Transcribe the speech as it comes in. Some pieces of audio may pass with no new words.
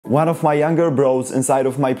One of my younger bros inside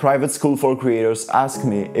of my private school for creators asked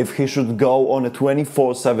me if he should go on a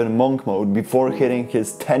 24/7 monk mode before hitting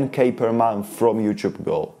his 10k per month from YouTube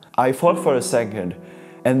goal. I thought for a second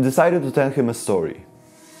and decided to tell him a story.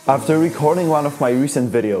 After recording one of my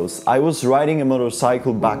recent videos, I was riding a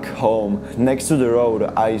motorcycle back home. Next to the road,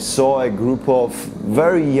 I saw a group of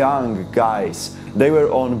very young guys. They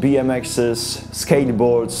were on BMXs,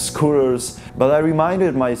 skateboards, scooters, but I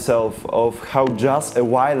reminded myself of how just a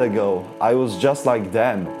while ago I was just like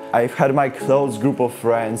them. I had my close group of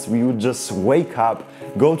friends. We would just wake up,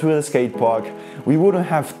 go to the skate park. We wouldn't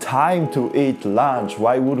have time to eat lunch.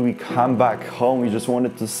 Why would we come back home? We just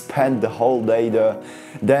wanted to spend the whole day there,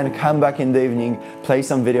 then come back in the evening, play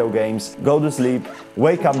some video games, go to sleep,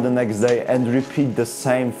 wake up the next day and repeat the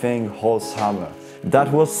same thing whole summer.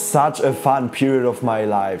 That was such a fun period of my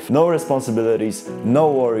life. No responsibilities,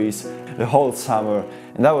 no worries, the whole summer,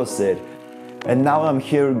 and that was it. And now I'm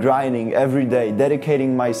here grinding every day,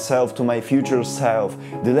 dedicating myself to my future self,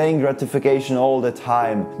 delaying gratification all the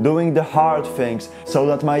time, doing the hard things so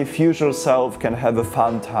that my future self can have a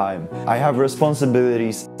fun time. I have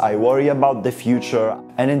responsibilities, I worry about the future,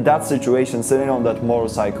 and in that situation, sitting on that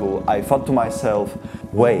motorcycle, I thought to myself,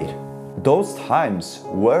 wait, those times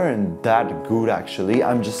weren't that good actually,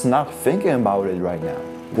 I'm just not thinking about it right now.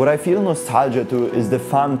 What I feel nostalgia to is the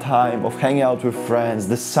fun time of hanging out with friends,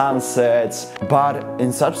 the sunsets, but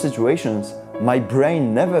in such situations, my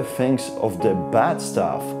brain never thinks of the bad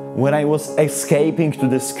stuff. When I was escaping to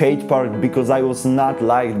the skate park because I was not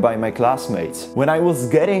liked by my classmates. When I was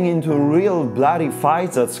getting into real bloody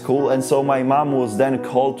fights at school and so my mom was then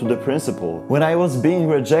called to the principal. When I was being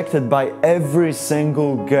rejected by every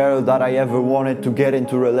single girl that I ever wanted to get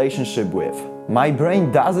into a relationship with. My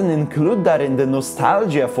brain doesn't include that in the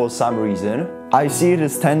nostalgia for some reason. I see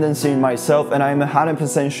this tendency in myself and I'm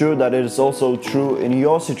 100% sure that it is also true in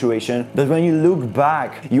your situation, that when you look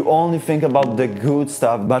back, you only think about the good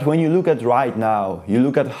stuff, but when you look at right now, you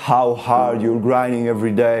look at how hard you're grinding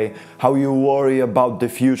every day, how you worry about the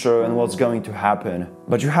future and what's going to happen.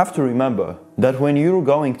 But you have to remember that when you're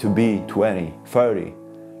going to be 20, 30,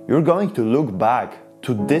 you're going to look back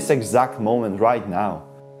to this exact moment right now,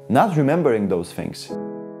 not remembering those things.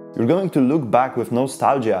 You're going to look back with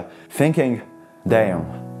nostalgia, thinking, damn,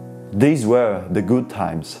 these were the good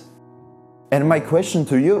times. And my question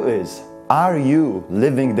to you is, are you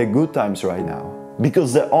living the good times right now?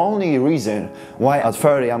 Because the only reason why at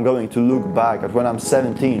 30 I'm going to look back at when I'm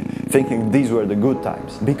 17 thinking these were the good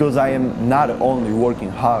times, because I am not only working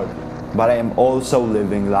hard, but I am also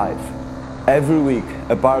living life. Every week,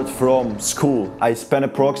 apart from school, I spend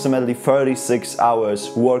approximately 36 hours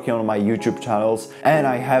working on my YouTube channels and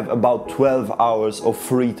I have about 12 hours of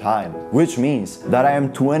free time, which means that I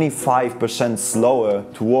am 25% slower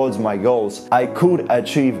towards my goals I could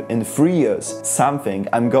achieve in 3 years, something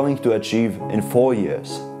I'm going to achieve in 4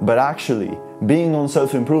 years. But actually, being on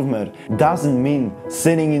self-improvement doesn't mean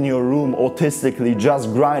sitting in your room autistically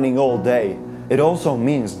just grinding all day. It also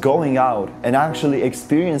means going out and actually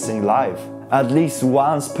experiencing life. At least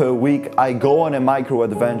once per week I go on a micro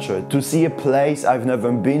adventure to see a place I've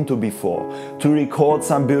never been to before, to record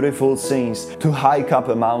some beautiful scenes, to hike up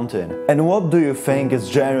a mountain. And what do you think is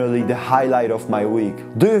generally the highlight of my week?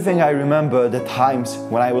 Do you think I remember the times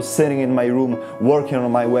when I was sitting in my room working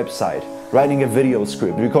on my website, writing a video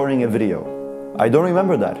script, recording a video? I don't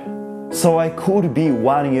remember that. So I could be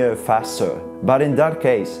 1 year faster. But in that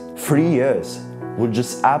case, 3 years would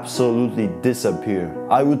just absolutely disappear.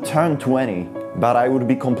 I would turn 20, but I would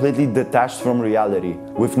be completely detached from reality,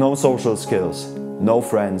 with no social skills, no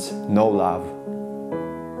friends, no love.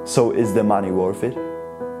 So is the money worth it?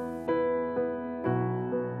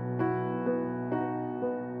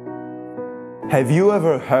 Have you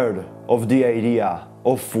ever heard of the idea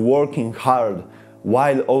of working hard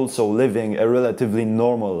while also living a relatively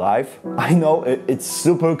normal life? I know it's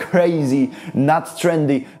super crazy, not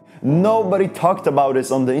trendy. Nobody talked about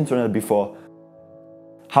this on the internet before.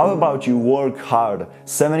 How about you work hard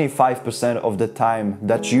 75% of the time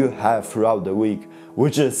that you have throughout the week,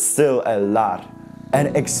 which is still a lot,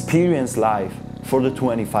 and experience life for the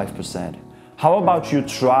 25%? How about you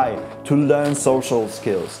try to learn social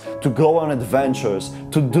skills, to go on adventures,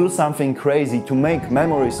 to do something crazy, to make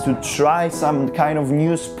memories, to try some kind of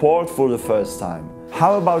new sport for the first time?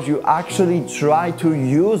 How about you actually try to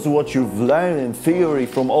use what you've learned in theory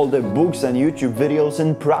from all the books and YouTube videos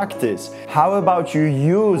in practice? How about you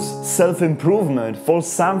use self-improvement for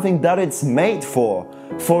something that it's made for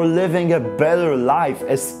living a better life,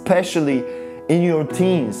 especially in your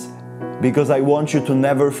teens? Because I want you to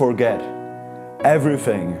never forget,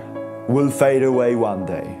 everything will fade away one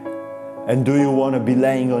day. And do you want to be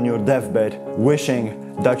laying on your deathbed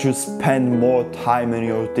wishing that you spend more time in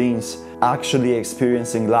your teens actually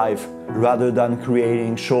experiencing life rather than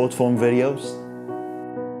creating short form videos?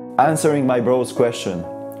 Answering my bro's question,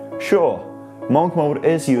 sure, monk mode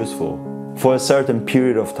is useful for a certain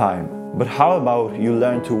period of time, but how about you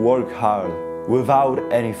learn to work hard without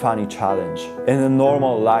any funny challenge in a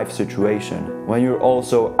normal life situation when you're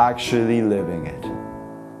also actually living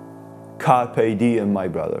it? Carpe diem, my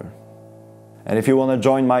brother. And if you want to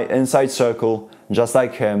join my inside circle just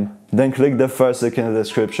like him, then click the first link in the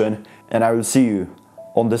description and I will see you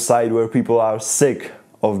on the side where people are sick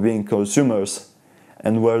of being consumers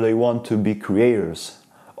and where they want to be creators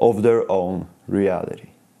of their own reality.